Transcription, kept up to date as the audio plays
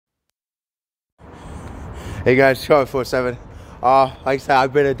Hey guys, Charlie 47. Like I said,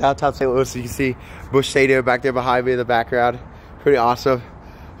 I've been in downtown St. Louis. So you can see Busch Stadium back there behind me in the background. Pretty awesome.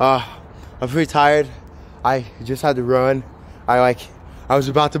 I'm pretty tired. I just had to run. I was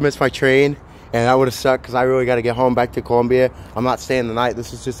about to miss my train, and that would have sucked because I really got to get home back to Columbia. I'm not staying the night.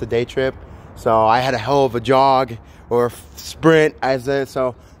 This is just a day trip. So I had a hell of a jog or sprint as it.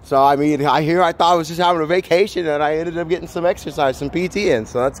 So I mean, I thought I was just having a vacation, and I ended up getting some exercise, some PT in.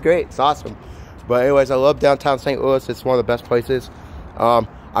 So that's great. It's awesome. But anyways, I love downtown St. Louis. It's one of the best places.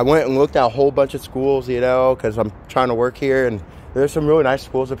 I went and looked at a whole bunch of schools, you know, because I'm trying to work here, and there's some really nice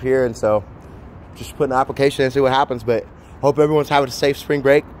schools up here. And so just put an application and see what happens. But hope everyone's having a safe spring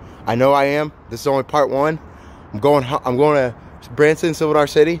break. I know I am. This is only part one. I'm going to Branson, Silver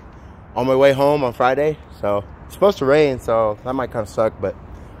City, on my way home on Friday. So it's supposed to rain, so that might kind of suck. But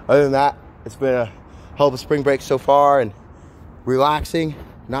other than that, it's been a hell of a spring break so far, and relaxing,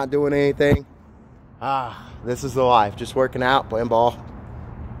 not doing anything. This is the life. Just working out, playing ball.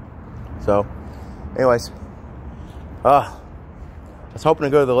 So, anyways, I was hoping to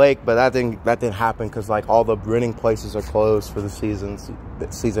go to the lake, but that didn't happen because like all the renting places are closed for the season.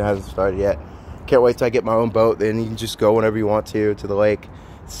 The season hasn't started yet. Can't wait till I get my own boat. Then you can just go whenever you want to the lake.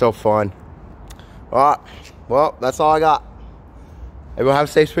 It's so fun. Well, that's all I got. Everyone have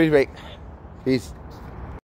a safe spring break. Peace.